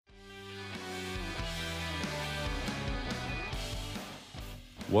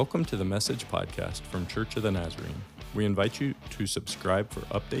Welcome to the Message Podcast from Church of the Nazarene. We invite you to subscribe for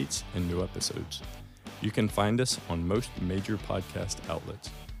updates and new episodes. You can find us on most major podcast outlets.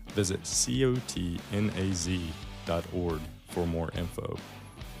 Visit cotnaz.org for more info.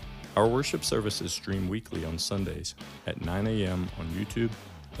 Our worship services stream weekly on Sundays at 9 a.m. on YouTube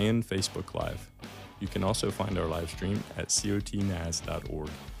and Facebook Live. You can also find our live stream at cotnaz.org.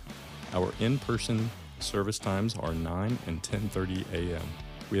 Our in-person service times are 9 and 10:30 a.m.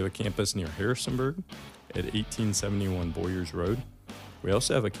 We have a campus near Harrisonburg at 1871 Boyers Road. We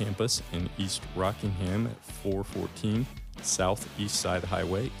also have a campus in East Rockingham at 414 South East Side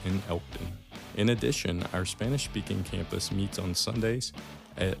Highway in Elkton. In addition, our Spanish-speaking campus meets on Sundays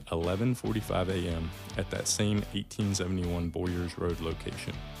at 11:45 a.m. at that same 1871 Boyers Road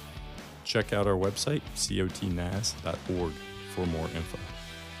location. Check out our website, cotnaz.org, for more info.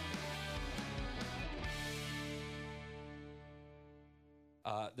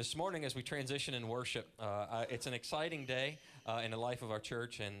 This morning, as we transition in worship, it's an exciting day in the life of our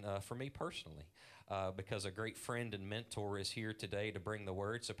church and for me personally, because a great friend and mentor is here today to bring the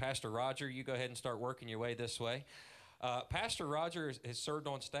word. So, Pastor Roger, you go ahead and start working your way this way. Pastor Roger has served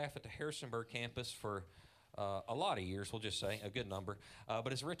on staff at the Harrisonburg campus for a lot of years, we'll just say, a good number,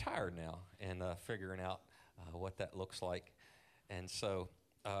 but is retired now and figuring out what that looks like. And so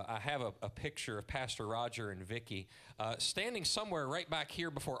I have a picture of Pastor Roger and Vicky standing somewhere right back here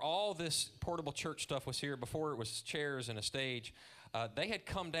before all this portable church stuff was here, before it was chairs and a stage. They had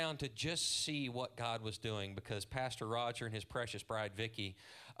come down to just see what God was doing because Pastor Roger and his precious bride, Vicky,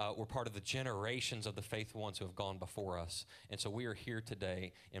 were part of the generations of the faithful ones who have gone before us. And so we are here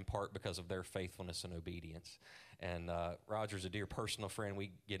today in part because of their faithfulness and obedience. And Roger's a dear personal friend.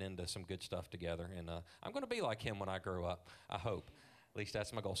 We get into some good stuff together. And I'm going to be like him when I grow up, I hope. At least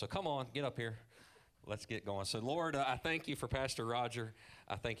that's my goal. So come on, get up here. Let's get going. So, Lord, I thank you for Pastor Roger.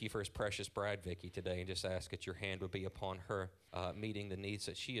 I thank you for his precious bride, Vicky, today, and just ask that your hand would be upon her, meeting the needs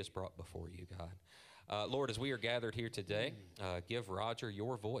that she has brought before you, God. Lord, as we are gathered here today, give Roger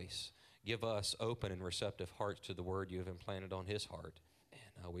your voice. Give us open and receptive hearts to the word you have implanted on his heart.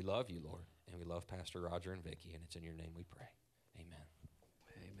 And we love you, Lord, and we love Pastor Roger and Vicky, and it's in your name we pray. Amen.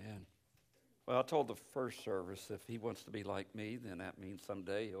 Amen. Well, I told the first service if he wants to be like me, then that means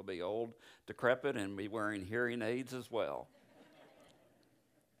someday he'll be old, decrepit, and be wearing hearing aids as well.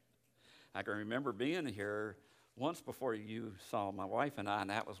 I can remember being here once before you saw my wife and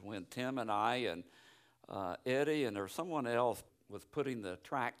that was when Tim and I and Eddie and there was someone else was putting the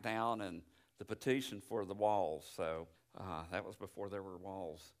track down and the petition for the walls. So that was before there were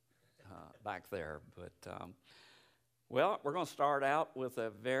walls back there. But, well, we're going to start out with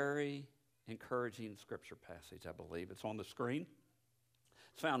a very encouraging scripture passage, I believe. It's on the screen.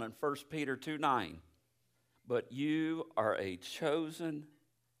 It's found in 1 Peter 2:9. But you are a chosen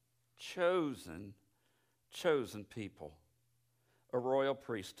people, a royal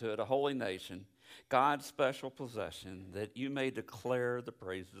priesthood, a holy nation, God's special possession, that you may declare the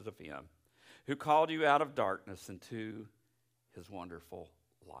praises of him who called you out of darkness into his wonderful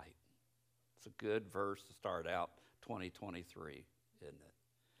light. It's a good verse to start out 2023, isn't it?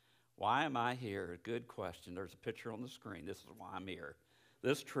 Why am I here? A good question. There's a picture on the screen. This is why I'm here.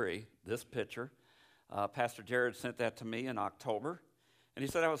 This tree, this picture, Pastor Jared sent that to me in October. And he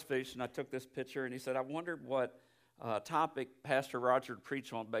said, I was fishing. I took this picture, and he said, I wondered what topic Pastor Roger would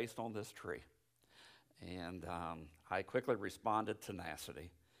preach on based on this tree. And I quickly responded, tenacity.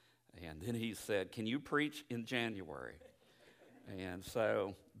 And then he said, can you preach in January? And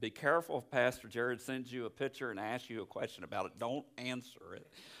so be careful if Pastor Jared sends you a picture and asks you a question about it. Don't answer it.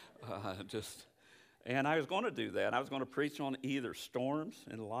 And I was going to do that. I was going to preach on either storms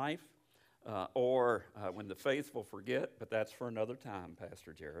in life or when the faithful forget, but that's for another time,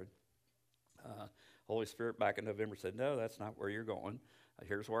 Pastor Jared. Holy Spirit back in November said, no, that's not where you're going.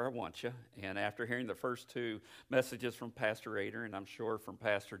 Here's where I want you. And after hearing the first two messages from Pastor Ader, and I'm sure from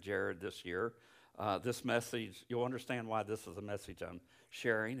Pastor Jared this year, this message, you'll understand why this is a message I'm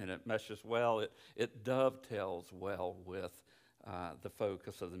sharing, and it meshes well. It dovetails well with the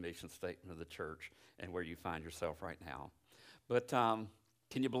focus of the mission statement of the church and where you find yourself right now. But can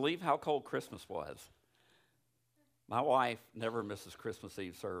you believe how cold Christmas was? My wife never misses Christmas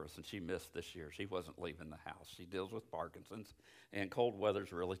Eve service, and she missed this year. She wasn't leaving the house. She deals with Parkinson's, and cold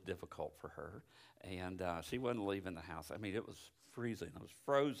weather's really difficult for her. And she wasn't leaving the house. I mean, it was freezing. It was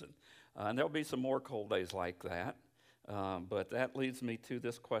frozen. And there'll be some more cold days like that. But that leads me to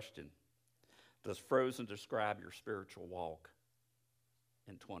this question. Does frozen describe your spiritual walk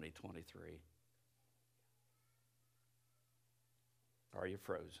in 2023? Are you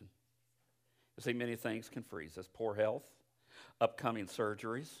frozen? You see, many things can freeze us. Poor health, upcoming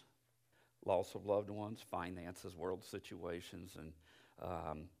surgeries, loss of loved ones, finances, world situations,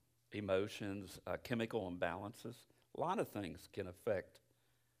 and emotions, chemical imbalances. A lot of things can affect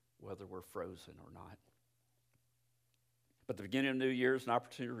whether we're frozen or not. But the beginning of New Year is an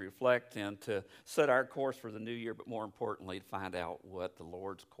opportunity to reflect and to set our course for the new year, but more importantly, to find out what the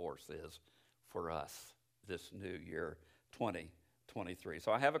Lord's course is for us this new year, 2023.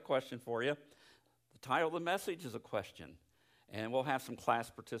 So I have a question for you. The title of the message is a question. And we'll have some class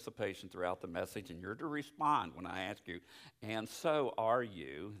participation throughout the message, and you're to respond when I ask you, and so are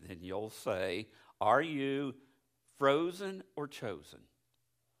you? Then you'll say, are you frozen or chosen?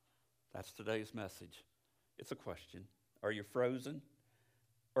 That's today's message. It's a question. Are you frozen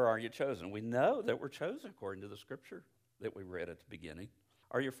or are you chosen? We know that we're chosen according to the scripture that we read at the beginning.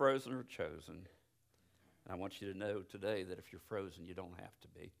 Are you frozen or chosen? And I want you to know today that if you're frozen, you don't have to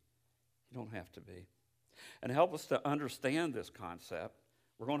be. You don't have to be. And to help us to understand this concept,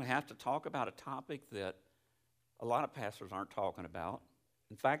 we're going to have to talk about a topic that a lot of pastors aren't talking about.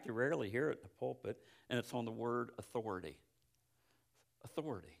 In fact, you rarely hear it in the pulpit, and it's on the word authority.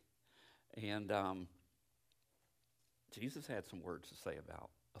 Authority. And Jesus had some words to say about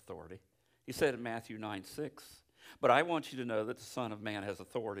authority. He said in Matthew 9:6, but I want you to know that the Son of Man has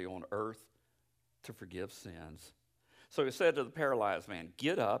authority on earth to forgive sins. So he said to the paralyzed man,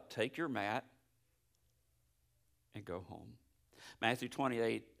 get up, take your mat, and go home. Matthew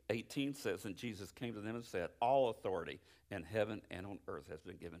 28:18 says, and Jesus came to them and said, all authority in heaven and on earth has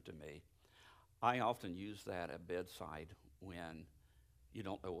been given to me. I often use that at bedside when you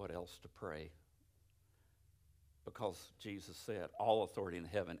don't know what else to pray, because Jesus said, all authority in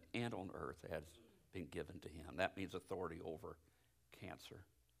heaven and on earth has been given to him. That means authority over cancer.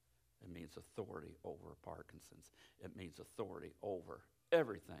 It means authority over Parkinson's. It means authority over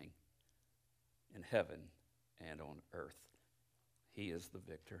everything in heaven and on earth. He is the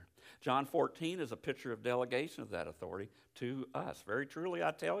victor. John 14 is a picture of delegation of that authority to us. Very truly,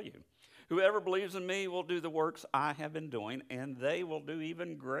 I tell you, whoever believes in me will do the works I have been doing, and they will do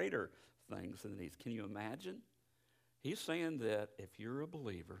even greater things than these. Can you imagine? He's saying that if you're a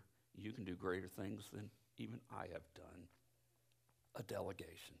believer, you can do greater things than even I have done. A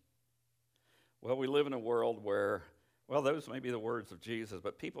delegation. Well, we live in a world where, well, those may be the words of Jesus,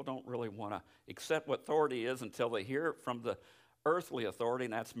 but people don't really want to accept what authority is until they hear it from the earthly authority,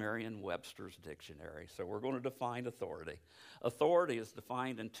 and that's Merriam-Webster's dictionary. So we're going to define authority. Authority is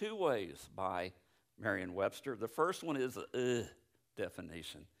defined in two ways by Merriam-Webster. The first one is a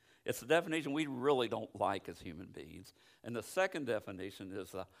definition. It's the definition we really don't like as human beings. And the second definition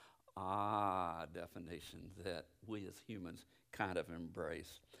is the definition that we as humans kind of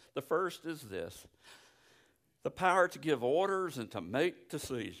embrace. The first is this: the power to give orders and to make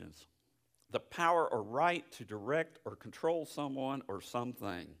decisions. The power or right to direct or control someone or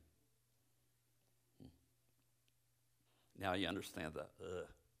something. Now you understand the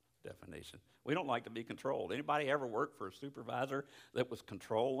definition. We don't like to be controlled. Anybody ever worked for a supervisor that was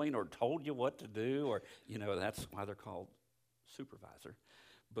controlling or told you what to do? Or, that's why they're called supervisor.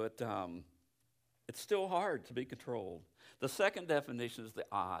 But it's still hard to be controlled. The second definition is the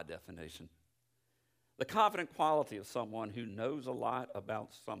definition. The confident quality of someone who knows a lot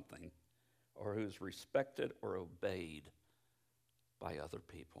about something or who's respected or obeyed by other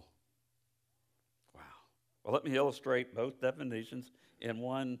people. Wow. Well, let me illustrate both definitions in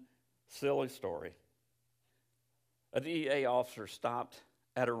one silly story. A DEA officer stopped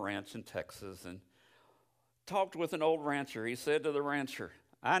at a ranch in Texas and talked with an old rancher. He said to the rancher,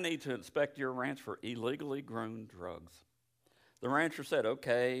 I need to inspect your ranch for illegally grown drugs. The rancher said,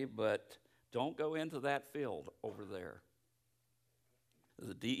 okay, but don't go into that field over there.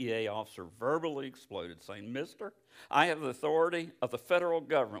 The DEA officer verbally exploded, saying, Mister, I have the authority of the federal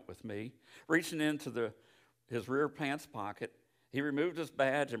government with me. Reaching into his rear pants pocket, he removed his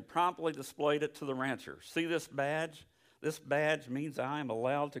badge and promptly displayed it to the rancher. See this badge? This badge means I am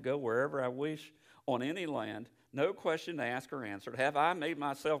allowed to go wherever I wish on any land, no question asked or answered. Have I made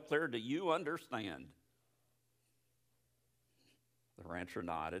myself clear? Do you understand? The rancher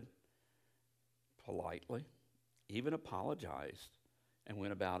nodded politely, even apologized, and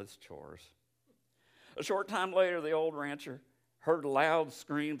went about his chores. A short time later, the old rancher heard loud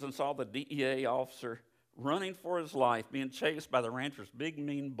screams and saw the DEA officer running for his life, being chased by the rancher's big,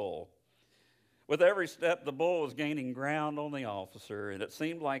 mean bull. With every step, the bull was gaining ground on the officer, and it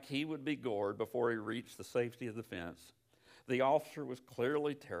seemed like he would be gored before he reached the safety of the fence. The officer was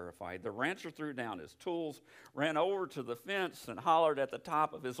clearly terrified. The rancher threw down his tools, ran over to the fence, and hollered at the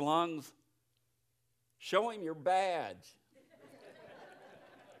top of his lungs, "Show him your badge."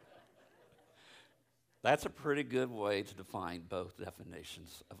 That's a pretty good way to define both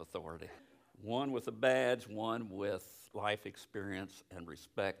definitions of authority. One with a badge, one with life experience and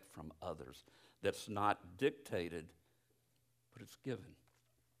respect from others. That's not dictated, but it's given.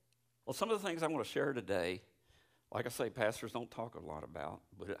 Well, some of the things I want to share today, like I say, pastors don't talk a lot about,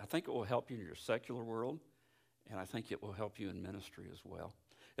 but I think it will help you in your secular world, and I think it will help you in ministry as well.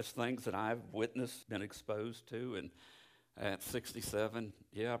 It's things that I've witnessed, been exposed to, and at 67,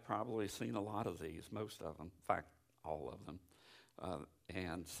 yeah, I've probably seen a lot of these, most of them, in fact, all of them.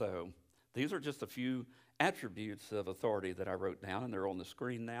 And so these are just a few attributes of authority that I wrote down, and they're on the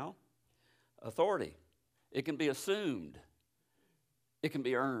screen now. Authority, it can be assumed, it can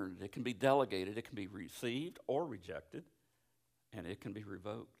be earned, it can be delegated, it can be received or rejected, and it can be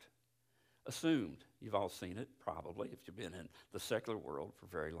revoked. Assumed, you've all seen it probably if you've been in the secular world for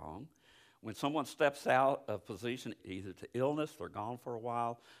very long. When someone steps out of position, either to illness, they're gone for a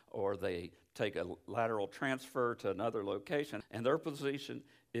while, or they take a lateral transfer to another location, and their position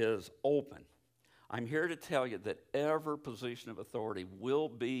is open. I'm here to tell you that every position of authority will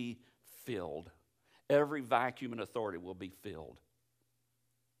be filled. Every vacuum in authority will be filled.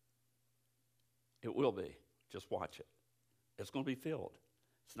 It will be. Just watch it. It's going to be filled.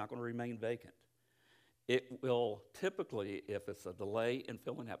 It's not going to remain vacant. It will typically, if it's a delay in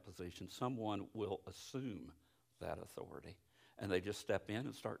filling that position, someone will assume that authority, and they just step in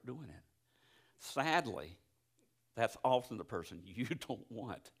and start doing it. Sadly, that's often the person you don't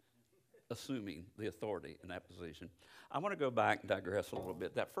want assuming the authority in that position. I want to go back and digress a little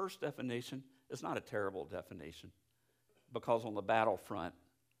bit. That first definition is not a terrible definition, because on the battlefront,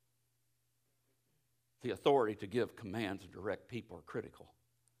 the authority to give commands and direct people are critical.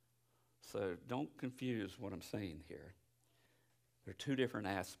 So don't confuse what I'm saying here. There are two different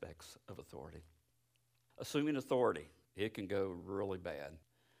aspects of authority. Assuming authority, it can go really bad.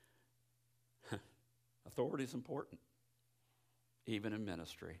 Authority is important, even in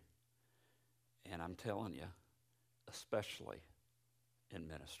ministry. And I'm telling you, especially in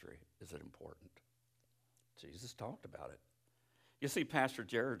ministry, is it important. Jesus talked about it. You see, Pastor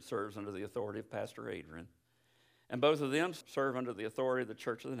Jared serves under the authority of Pastor Adrian. And both of them serve under the authority of the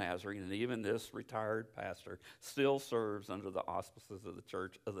Church of the Nazarene, and even this retired pastor still serves under the auspices of the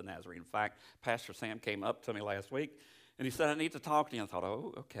Church of the Nazarene. In fact, Pastor Sam came up to me last week, and he said, I need to talk to you. I thought,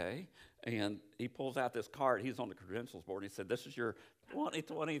 oh, okay. And he pulls out this card. He's on the credentials board. He said, this is your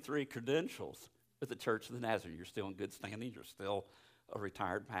 2023 credentials with the Church of the Nazarene. You're still in good standing. You're still a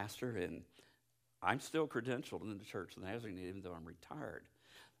retired pastor, and I'm still credentialed in the Church of the Nazarene, even though I'm retired.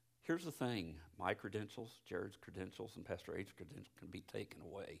 Here's the thing, my credentials, Jared's credentials, and Pastor H's credentials can be taken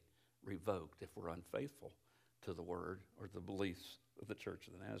away, revoked, if we're unfaithful to the word or the beliefs of the Church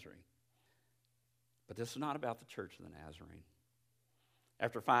of the Nazarene. But this is not about the Church of the Nazarene.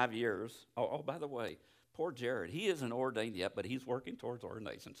 After 5 years, by the way, poor Jared, he isn't ordained yet, but he's working towards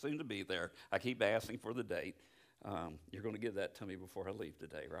ordination, soon to be there. I keep asking for the date. You're going to give that to me before I leave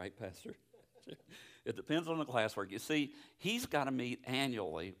today, right, Pastor? It depends on the classwork. You see, he's got to meet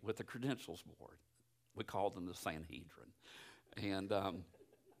annually with the credentials board. We call them the Sanhedrin.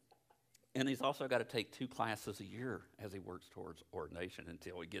 And he's also got to take 2 classes a year as he works towards ordination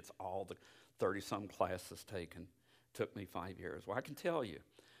until he gets all the 30-some classes taken. Took me 5 years. Well, I can tell you,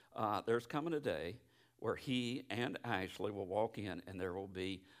 there's coming a day where he and Ashley will walk in, and there will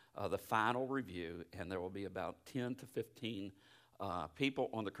be the final review, and there will be about 10 to 15 people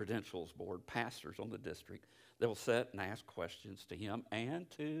on the credentials board, pastors on the district, that will sit and ask questions to him and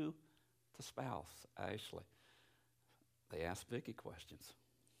to the spouse, Ashley. They asked Vicki questions.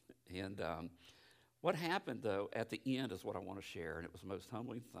 And what happened, though, at the end is what I want to share, and it was the most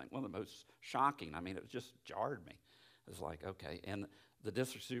humbling thing, one of the most shocking. I mean, it just jarred me. It was like, okay. And the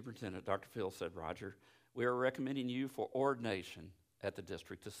district superintendent, Dr. Phil, said, Roger, we are recommending you for ordination at the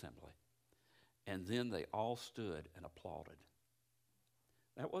district assembly. And then they all stood and applauded.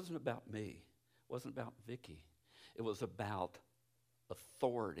 That wasn't about me. It wasn't about Vicki. It was about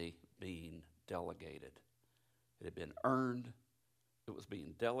authority being delegated. It had been earned. It was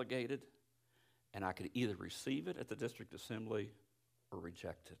being delegated. And I could either receive it at the district assembly or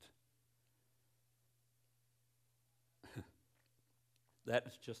reject it. That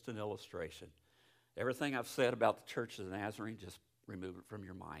is just an illustration. Everything I've said about the Church of the Nazarene, just remove it from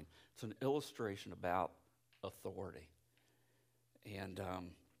your mind. It's an illustration about authority. And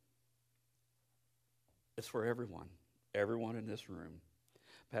it's for everyone in this room.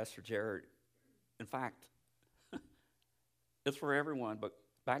 Pastor Jared, in fact, it's for everyone, but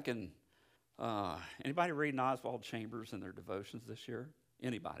back in, anybody reading Oswald Chambers and their devotions this year?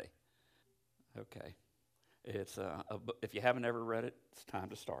 Anybody? Okay. It's if you haven't ever read it, it's time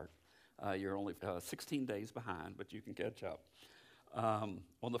to start.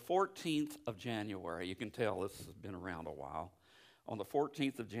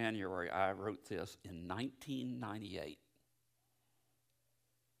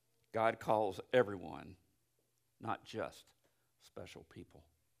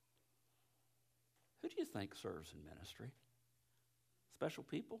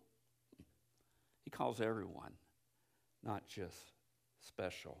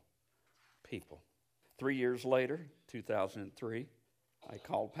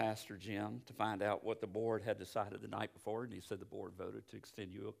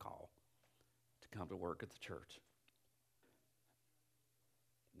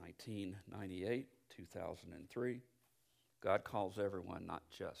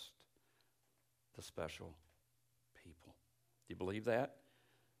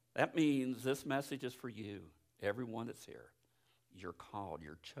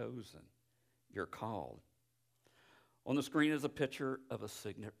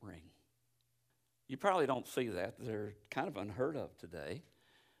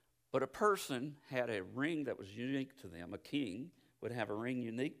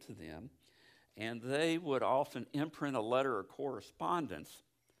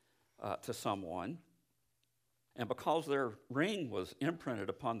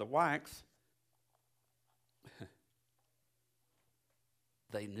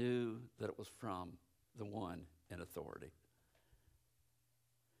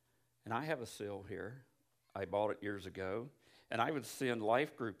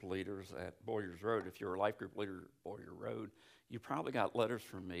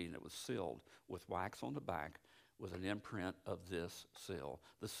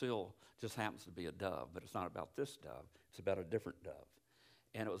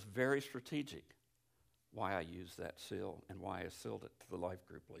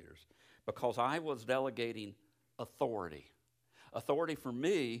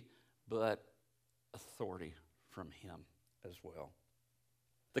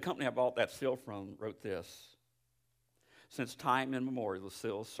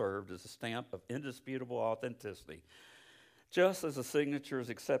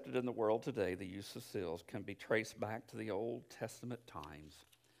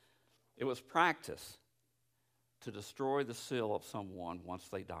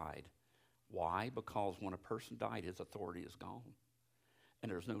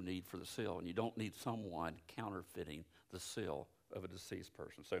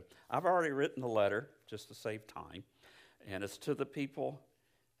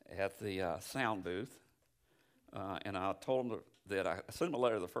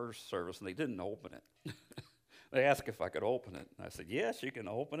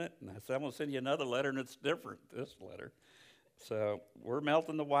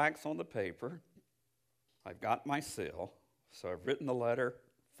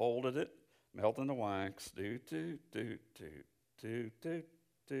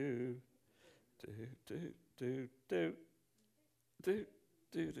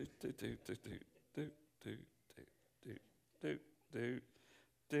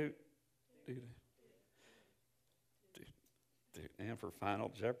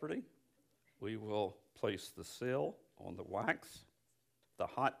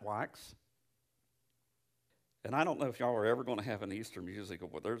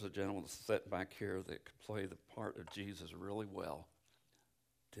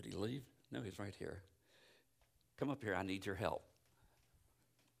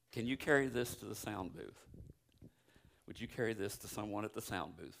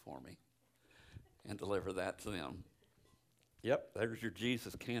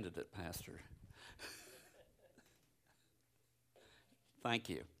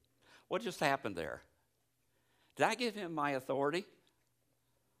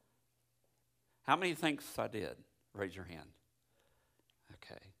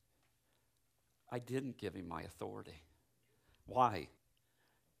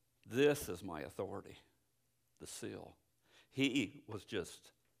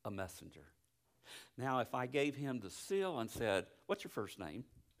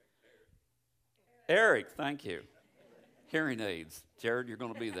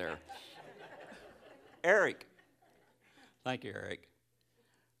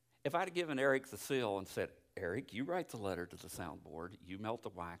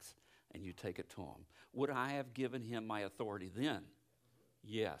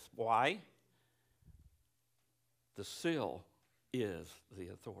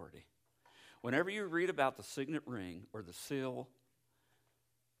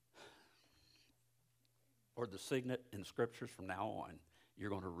 you're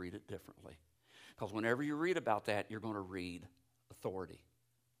going to read it differently. Because whenever you read about that, you're going to read authority,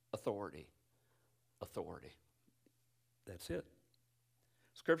 authority, authority. That's it.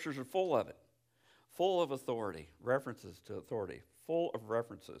 Scriptures are full of it, full of authority, references to authority, full of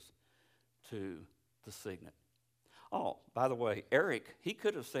references to the signet. Oh, by the way, Eric, he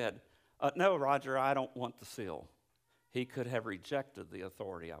could have said, no, Roger, I don't want the seal. He could have rejected the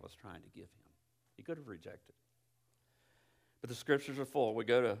authority I was trying to give him. He could have rejected. But the scriptures are full. We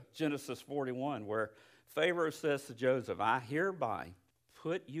go to Genesis 41, where Pharaoh says to Joseph, I hereby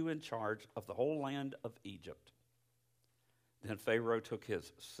put you in charge of the whole land of Egypt. Then Pharaoh took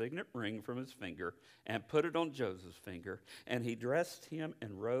his signet ring from his finger and put it on Joseph's finger, and he dressed him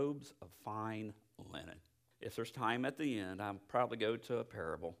in robes of fine linen. If there's time at the end, I'll probably go to a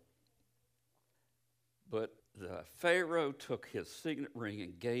parable. But the Pharaoh took his signet ring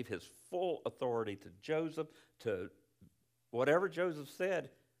and gave his full authority to Joseph. To whatever Joseph said,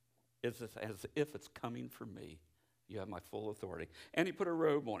 is as if it's coming from me. You have my full authority. And he put a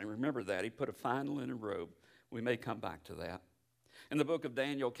robe on him. Remember that. He put a fine linen robe. We may come back to that. In the book of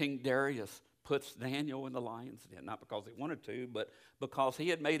Daniel, King Darius puts Daniel in the lion's den, not because he wanted to, but because he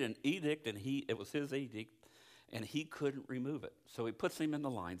had made an edict, and it was his edict, and he couldn't remove it. So he puts him in the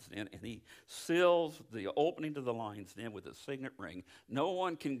lion's den, and he seals the opening to the lion's den with a signet ring. No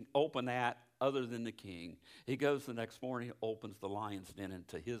one can open that other than the king. He goes the next morning, opens the lion's den, and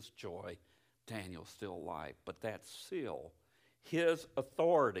to his joy, Daniel's still alive. But that seal, his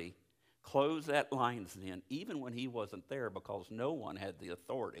authority, closed that lion's den even when he wasn't there, because no one had the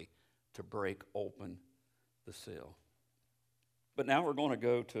authority to break open the seal. But now we're going to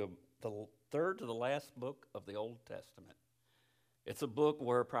go to the third to the last book of the Old Testament. It's a book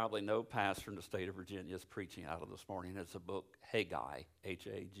where probably no pastor in the state of Virginia is preaching out of this morning. It's a book, Haggai,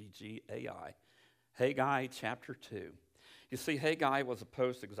 Haggai. Haggai chapter 2. You see, Haggai was a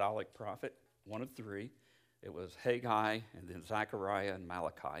post-exilic prophet, one of three. It was Haggai, and then Zechariah and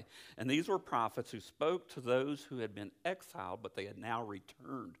Malachi. And these were prophets who spoke to those who had been exiled, but they had now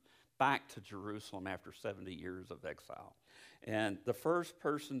returned back to Jerusalem after 70 years of exile. And the first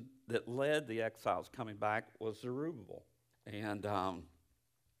person that led the exiles coming back was Zerubbabel. And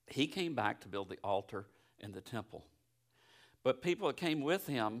he came back to build the altar and the temple. But people that came with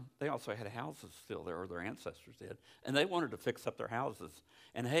him, they also had houses still there, or their ancestors did, and they wanted to fix up their houses.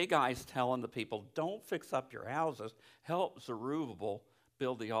 And Haggai's telling the people, don't fix up your houses, help Zerubbabel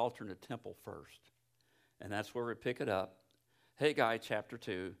build the altar and the temple first. And that's where we pick it up, Haggai chapter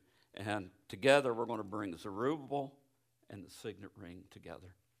 2, and together we're going to bring Zerubbabel and the signet ring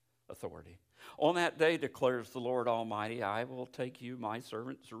together, authority. On that day, declares the Lord Almighty, I will take you, my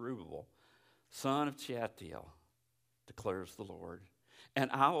servant Zerubbabel, son of Shealtiel, declares the Lord,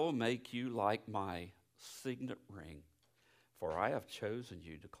 and I will make you like my signet ring, for I have chosen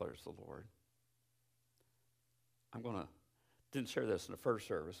you, declares the Lord. Didn't share this in the first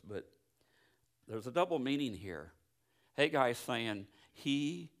service, but there's a double meaning here. Haggai is saying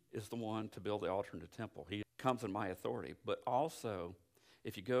he is the one to build the altar and the temple. He comes in my authority. But also,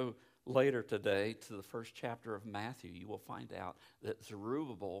 if you go later today to the first chapter of Matthew, you will find out that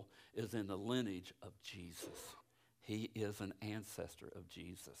Zerubbabel is in the lineage of Jesus. He is an ancestor of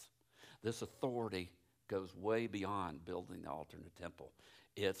Jesus. This authority goes way beyond building the altar and the temple.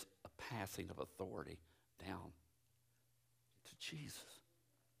 It's a passing of authority down to Jesus.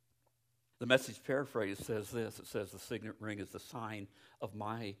 The Message paraphrase says this. It says, the signet ring is the sign of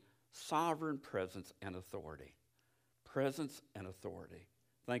my sovereign presence and authority. Presence and authority.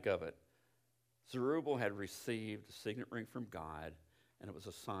 Think of it. Zerubbabel had received a signet ring from God, and it was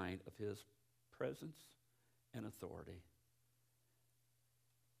a sign of his presence and authority.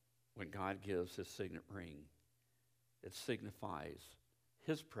 When God gives his signet ring, it signifies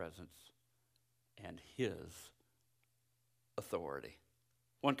his presence and his authority.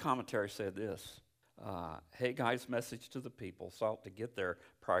 One commentary said this, Haggai's message to the people sought to get their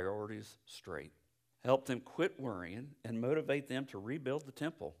priorities straight, help them quit worrying, and motivate them to rebuild the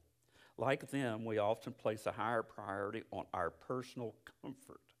temple. Like them, we often place a higher priority on our personal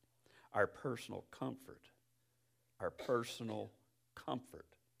comfort, our personal comfort, our personal comfort,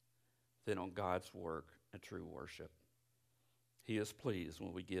 than on God's work and true worship. He is pleased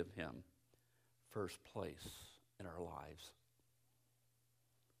when we give him first place in our lives.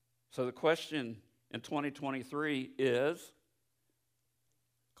 So the question in 2023 is,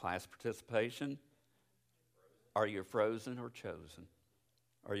 class participation, are you frozen or chosen?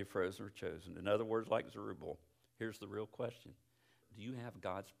 Are you frozen or chosen? In other words, like Zerubbabel, here's the real question. Do you have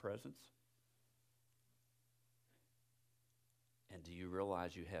God's presence? And do you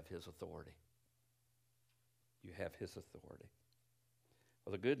realize you have his authority? You have his authority.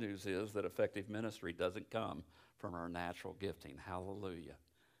 Well, the good news is that effective ministry doesn't come from our natural gifting. Hallelujah.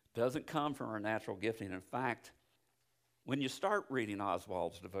 Doesn't come from our natural gifting. In fact, when you start reading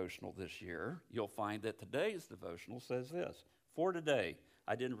Oswald's devotional this year, you'll find that today's devotional says this. For today,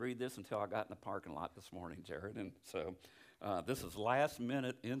 I didn't read this until I got in the parking lot this morning, Jared, and so this is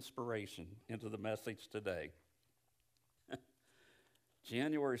last-minute inspiration into the message today.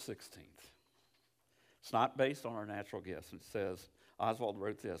 January 16th. It's not based on our natural gifts. It says, Oswald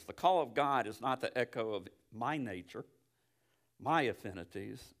wrote this, the call of God is not the echo of my nature, my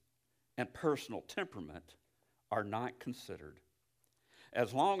affinities, and personal temperament are not considered.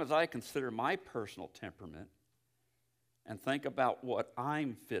 As long as I consider my personal temperament and think about what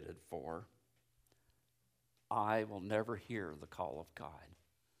I'm fitted for, I will never hear the call of God.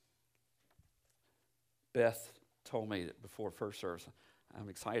 Beth told me that before first service, I'm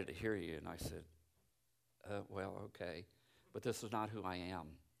excited to hear you. And I said, well, okay, but this is not who I am.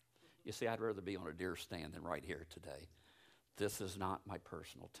 You see, I'd rather be on a deer stand than right here today. This is not my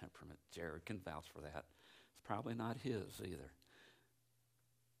personal temperament. Jared can vouch for that. It's probably not his either.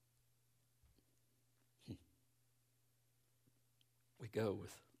 We go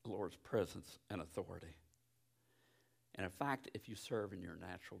with the Lord's presence and authority. And in fact, if you serve in your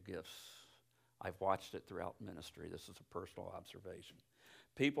natural gifts, I've watched it throughout ministry. This is a personal observation.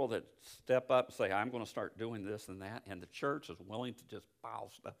 People that step up and say, I'm going to start doing this and that, and the church is willing to just pile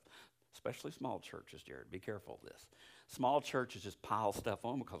stuff, especially small churches, Jared. Be careful of this. Small churches just pile stuff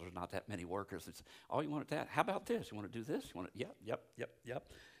on because there's not that many workers. It's, oh, you want that? How about this? You want to do this? You want to,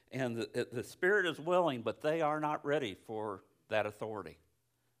 yep. And the spirit is willing, but they are not ready for that authority.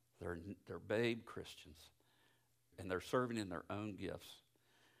 They're babe Christians, and they're serving in their own gifts,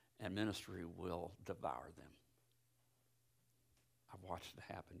 and ministry will devour them. I've watched it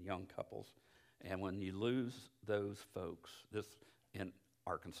happen, young couples. And when you lose those folks, this in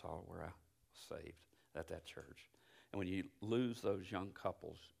Arkansas where I was saved at that church, and when you lose those young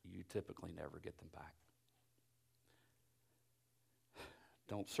couples, you typically never get them back.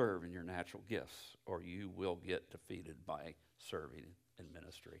 Don't serve in your natural gifts, or you will get defeated by serving in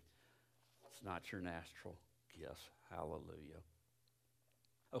ministry. It's not your natural gifts. Hallelujah.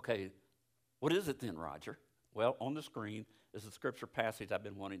 Okay, what is it then, Roger? Well, on the screen is the scripture passage I've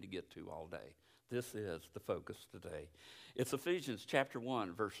been wanting to get to all day. This is the focus today. It's Ephesians chapter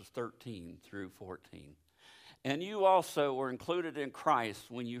 1, verses 13 through 14. And you also were included in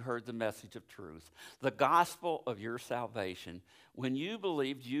Christ when you heard the message of truth, the gospel of your salvation. When you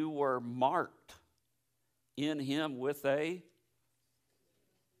believed, you were marked in him with a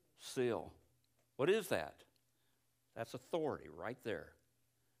seal. What is that? That's authority right there.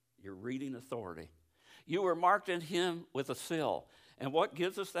 You're reading authority. You were marked in him with a seal. And what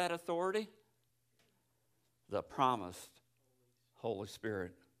gives us that authority? The promised Holy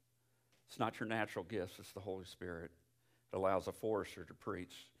Spirit. It's not your natural gifts, it's the Holy Spirit. It allows a forester to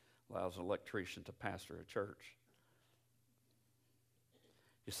preach, allows an electrician to pastor a church.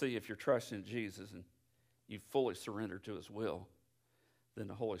 You see, if you're trusting Jesus and you fully surrender to his will, then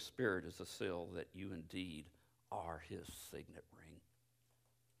the Holy Spirit is a seal that you indeed are his signet ring.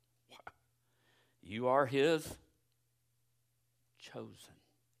 Wow. You are his chosen.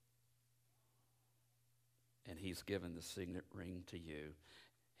 And he's given the signet ring to you.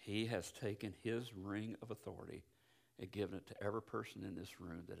 He has taken his ring of authority and given it to every person in this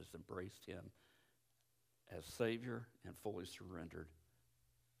room that has embraced him as Savior and fully surrendered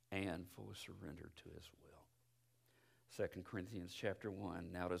to his will. 2 Corinthians chapter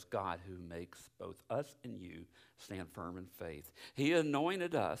 1, now it is God who makes both us and you stand firm in faith. He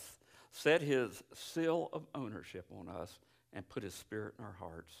anointed us, set his seal of ownership on us, and put his Spirit in our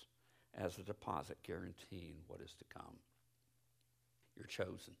hearts as a deposit guaranteeing what is to come. You're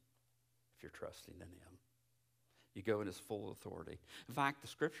chosen if you're trusting in him. You go in his full authority. In fact, the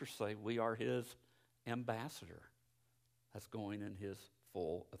scriptures say we are his ambassador. That's going in his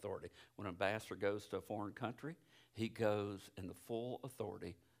full authority. When an ambassador goes to a foreign country, he goes in the full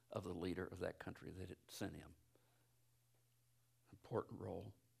authority of the leader of that country that it sent him. Important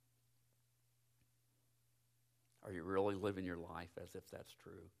role. Are you really living your life as if that's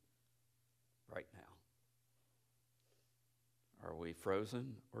true right now? Are we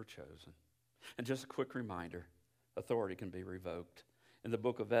frozen or chosen? And just a quick reminder, authority can be revoked. In the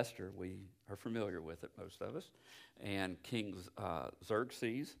book of Esther, we are familiar with it, most of us. And King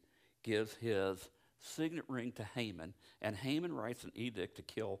Xerxes gives his signet ring to Haman, and Haman writes an edict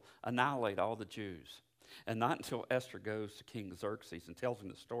to annihilate all the Jews. And not until Esther goes to King Xerxes and tells him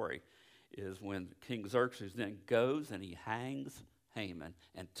the story is when King Xerxes then goes and he hangs Haman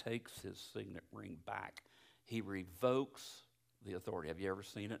and takes his signet ring back. He revokes the authority. Have you ever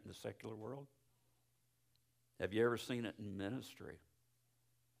seen it in the secular world? Have you ever seen it in ministry?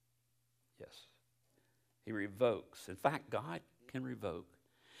 Yes. He revokes. In fact, God can revoke.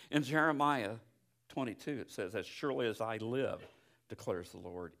 In Jeremiah 22, it says, "As surely as I live, declares the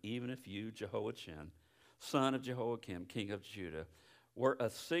Lord, even if you, Jehoiachin, son of Jehoiakim, king of Judah, were a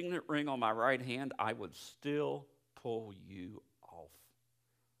signet ring on my right hand, I would still pull you off."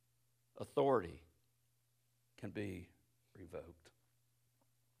 Authority can be revoked.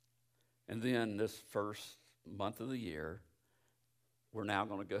 And then this first month of the year, we're now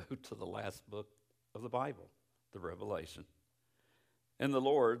going to go to the last book of the Bible, the Revelation. And the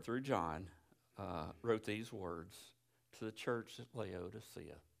Lord, through John, wrote these words to the church at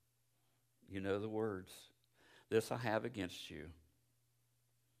Laodicea. You know the words. "This I have against you,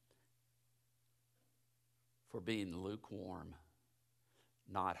 for being lukewarm,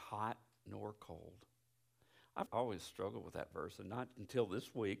 not hot nor cold." I've always struggled with that verse, and not until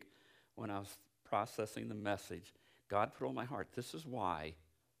this week when I was processing the message, God put on my heart, this is why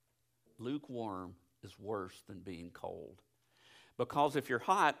lukewarm is worse than being cold. Because if you're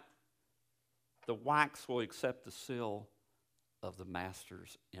hot, the wax will accept the seal of the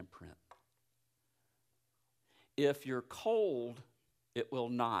master's imprint. If you're cold, it will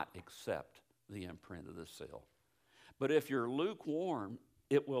not accept the imprint of the seal. But if you're lukewarm,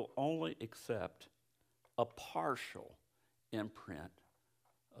 it will only accept a partial imprint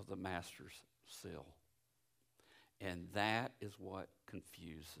of the master's seal. And that is what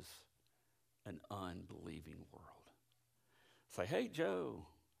confuses an unbelieving world. Say, "Hey, Joe,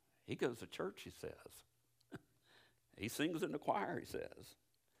 he goes to church," he says. He sings in the choir, he says.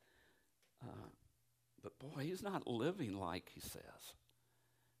 But boy, he's not living like he says.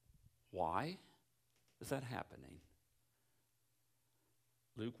 Why is that happening?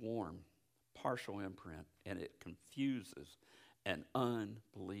 Lukewarm, partial imprint, and it confuses an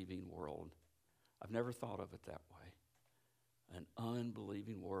unbelieving world. I've never thought of it that way. An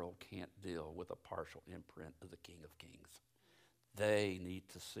unbelieving world can't deal with a partial imprint of the King of Kings. They need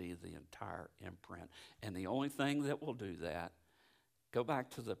to see the entire imprint. And the only thing that will do that, go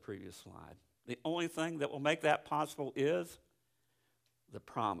back to the previous slide, the only thing that will make that possible is the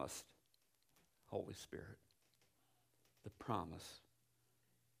promised Holy Spirit. The promised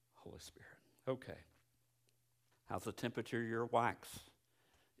Holy Spirit. Okay. How's the temperature of your wax?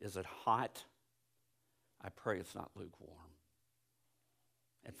 Is it hot? I pray it's not lukewarm.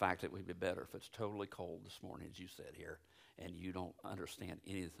 In fact, it would be better if it's totally cold this morning, as you said here, and you don't understand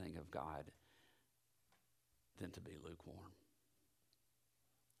anything of God, than to be lukewarm.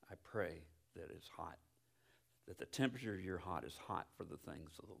 I pray that it's hot, that the temperature of your heart is hot for the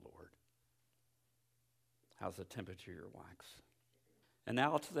things of the Lord. How's the temperature of your wax? And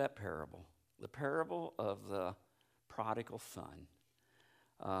now to that parable, the parable of the prodigal son.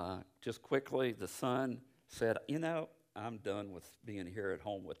 Just quickly, the son said, I'm done with being here at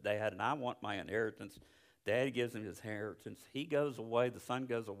home with Dad, and I want my inheritance. Dad gives him his inheritance. He goes away. The son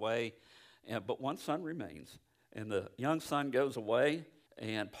goes away, but one son remains. And the young son goes away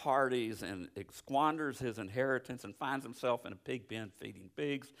and parties and squanders his inheritance and finds himself in a pig pen feeding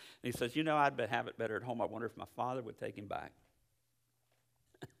pigs. And he says, I'd have it better at home. I wonder if my father would take him back.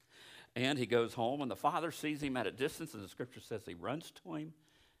 And he goes home, and the father sees him at a distance, and the scripture says he runs to him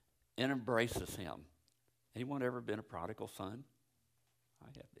and embraces him. Anyone ever been a prodigal son? I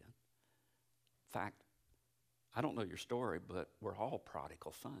have been. In fact, I don't know your story, but we're all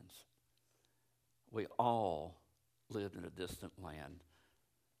prodigal sons. We all lived in a distant land,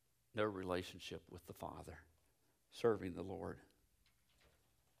 no relationship with the Father, serving the Lord.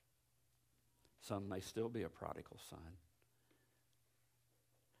 Some may still be a prodigal son.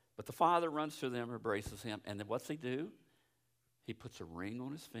 But the father runs to them, embraces him, and then what's he do? He puts a ring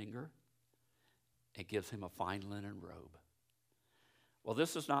on his finger and gives him a fine linen robe. Well,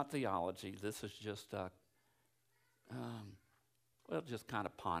 this is not theology. This is just, just kind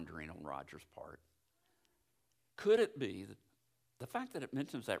of pondering on Roger's part. Could it be, the fact that it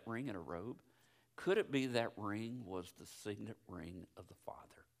mentions that ring and a robe, could it be that ring was the signet ring of the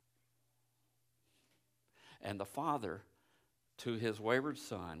Father? And the Father, to his wayward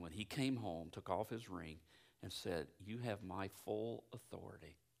son, when he came home, took off his ring and said, "You have my full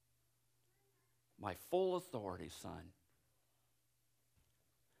authority. My full authority, son."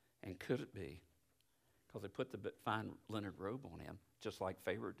 And could it be, because they put the fine linen robe on him, just like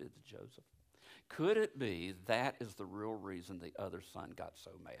Pharaoh did to Joseph, could it be that is the real reason the other son got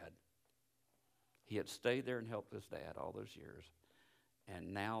so mad? He had stayed there and helped his dad all those years,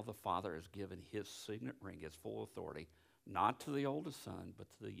 and now the father has given his signet ring, his full authority, not to the oldest son, but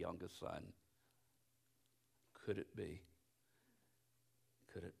to the youngest son. Could it be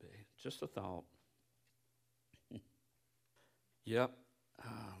could it be? Just a thought. Yep.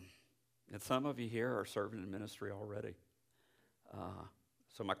 And some of you here are serving in ministry already.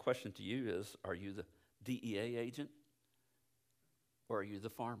 So my question to you is, are you the DEA agent or are you the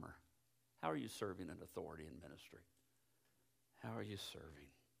farmer? How are you serving in authority in ministry? How are you serving?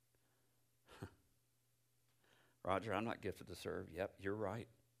 Roger, I'm not gifted to serve. Yep, you're right.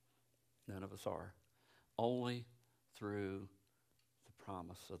 None of us are. Only through the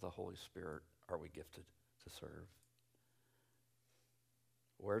promise of the Holy Spirit are we gifted to serve.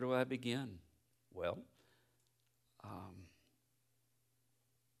 Where do I begin? Well, I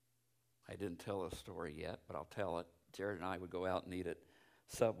didn't tell a story yet, but I'll tell it. Jared and I would go out and eat at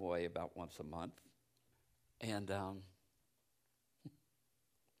Subway about once a month. And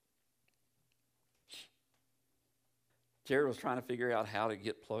Jared was trying to figure out how to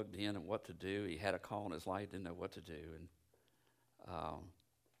get plugged in and what to do. He had a call in his life, didn't know what to do. And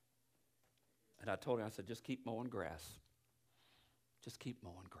I told him, I said, just keep mowing grass. Just keep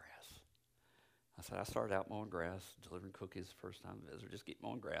mowing grass. I said, I started out mowing grass, delivering cookies the first time visitor. Just keep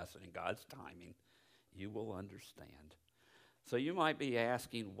mowing grass, and in God's timing, you will understand. So you might be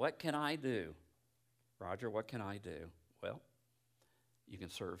asking, what can I do? Roger, what can I do? Well, you can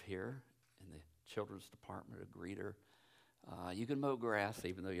serve here in the children's department, a greeter. You can mow grass,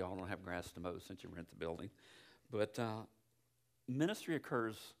 even though y'all don't have grass to mow since you rent the building. But ministry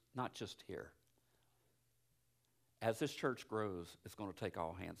occurs not just here. As this church grows, it's going to take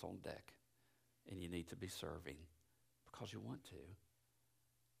all hands on deck. And you need to be serving because you want to.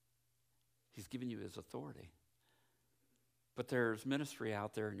 He's given you his authority. But there's ministry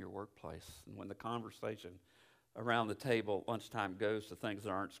out there in your workplace. And when the conversation around the table at lunchtime goes to things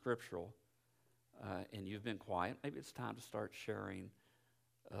that aren't scriptural, and you've been quiet, maybe it's time to start sharing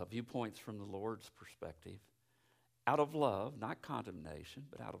viewpoints from the Lord's perspective. Out of love, not condemnation,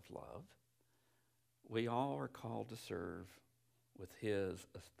 but out of love. We all are called to serve with his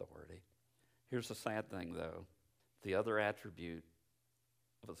authority. Here's the sad thing, though. The other attribute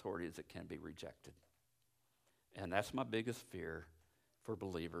of authority is it can be rejected. And that's my biggest fear for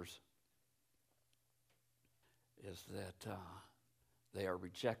believers, is that they are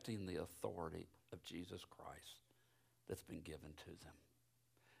rejecting the authority of Jesus Christ that's been given to them.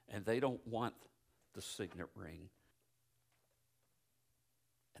 And they don't want the signet ring.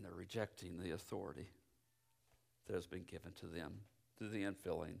 And they're rejecting the authority that has been given to them through the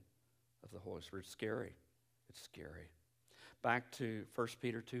infilling of the Holy Spirit. It's scary. It's scary. Back to 1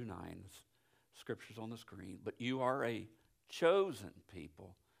 Peter 2:9, scripture's on the screen. But you are a chosen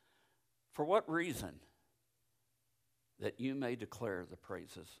people. For what reason? That you may declare the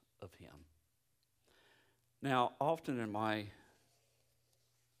praises of him. Now, often in my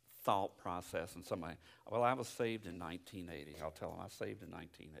thought process, and somebody, well, I was saved in 1980. I'll tell them I was saved in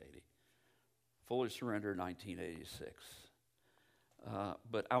 1980. Fully surrendered in 1986.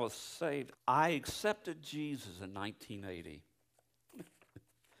 But I was saved. I accepted Jesus in 1980.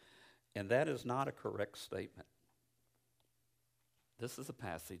 And that is not a correct statement. This is a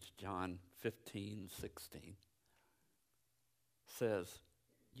passage, John 15:16. Says,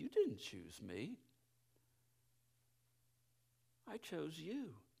 you didn't choose me. I chose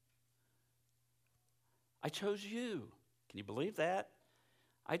you. I chose you. Can you believe that?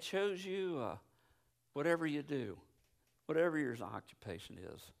 I chose you, whatever you do, whatever your occupation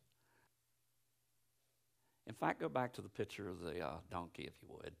is. In fact, go back to the picture of the donkey, if you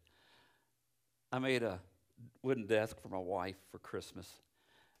would. I made a wooden desk for my wife for Christmas,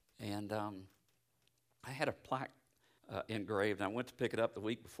 and I had a plaque engraved. I went to pick it up the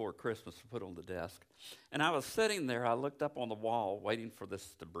week before Christmas to put on the desk. And I was sitting there, I looked up on the wall waiting for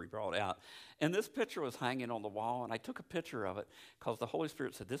this to be brought out. And this picture was hanging on the wall, and I took a picture of it because the Holy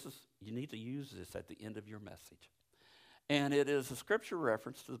Spirit said, you need to use this at the end of your message. And it is a scripture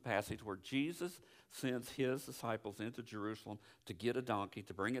reference to the passage where Jesus sends his disciples into Jerusalem to get a donkey,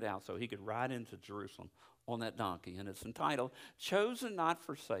 to bring it out so he could ride into Jerusalem on that donkey. And it's entitled, Chosen Not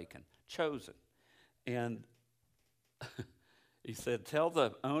Forsaken. Chosen. And he said, tell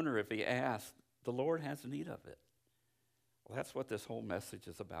the owner if he asks, the Lord has need of it. Well, that's what this whole message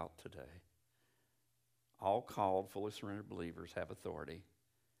is about today. All called, fully surrendered believers have authority,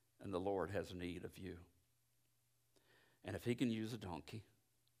 and the Lord has need of you. And if he can use a donkey,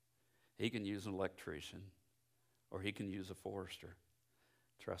 he can use an electrician, or he can use a forester,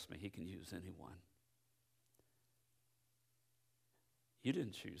 trust me, he can use anyone. You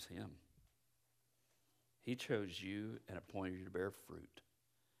didn't choose him. He chose you and appointed you to bear fruit.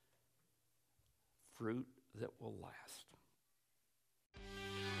 Fruit that will last.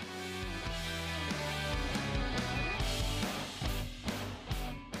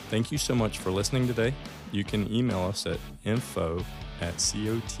 Thank you so much for listening today. You can email us at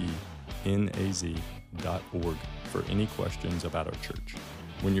info@cotnaz.org for any questions about our church.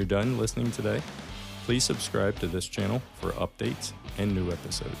 When you're done listening today, please subscribe to this channel for updates and new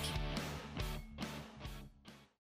episodes.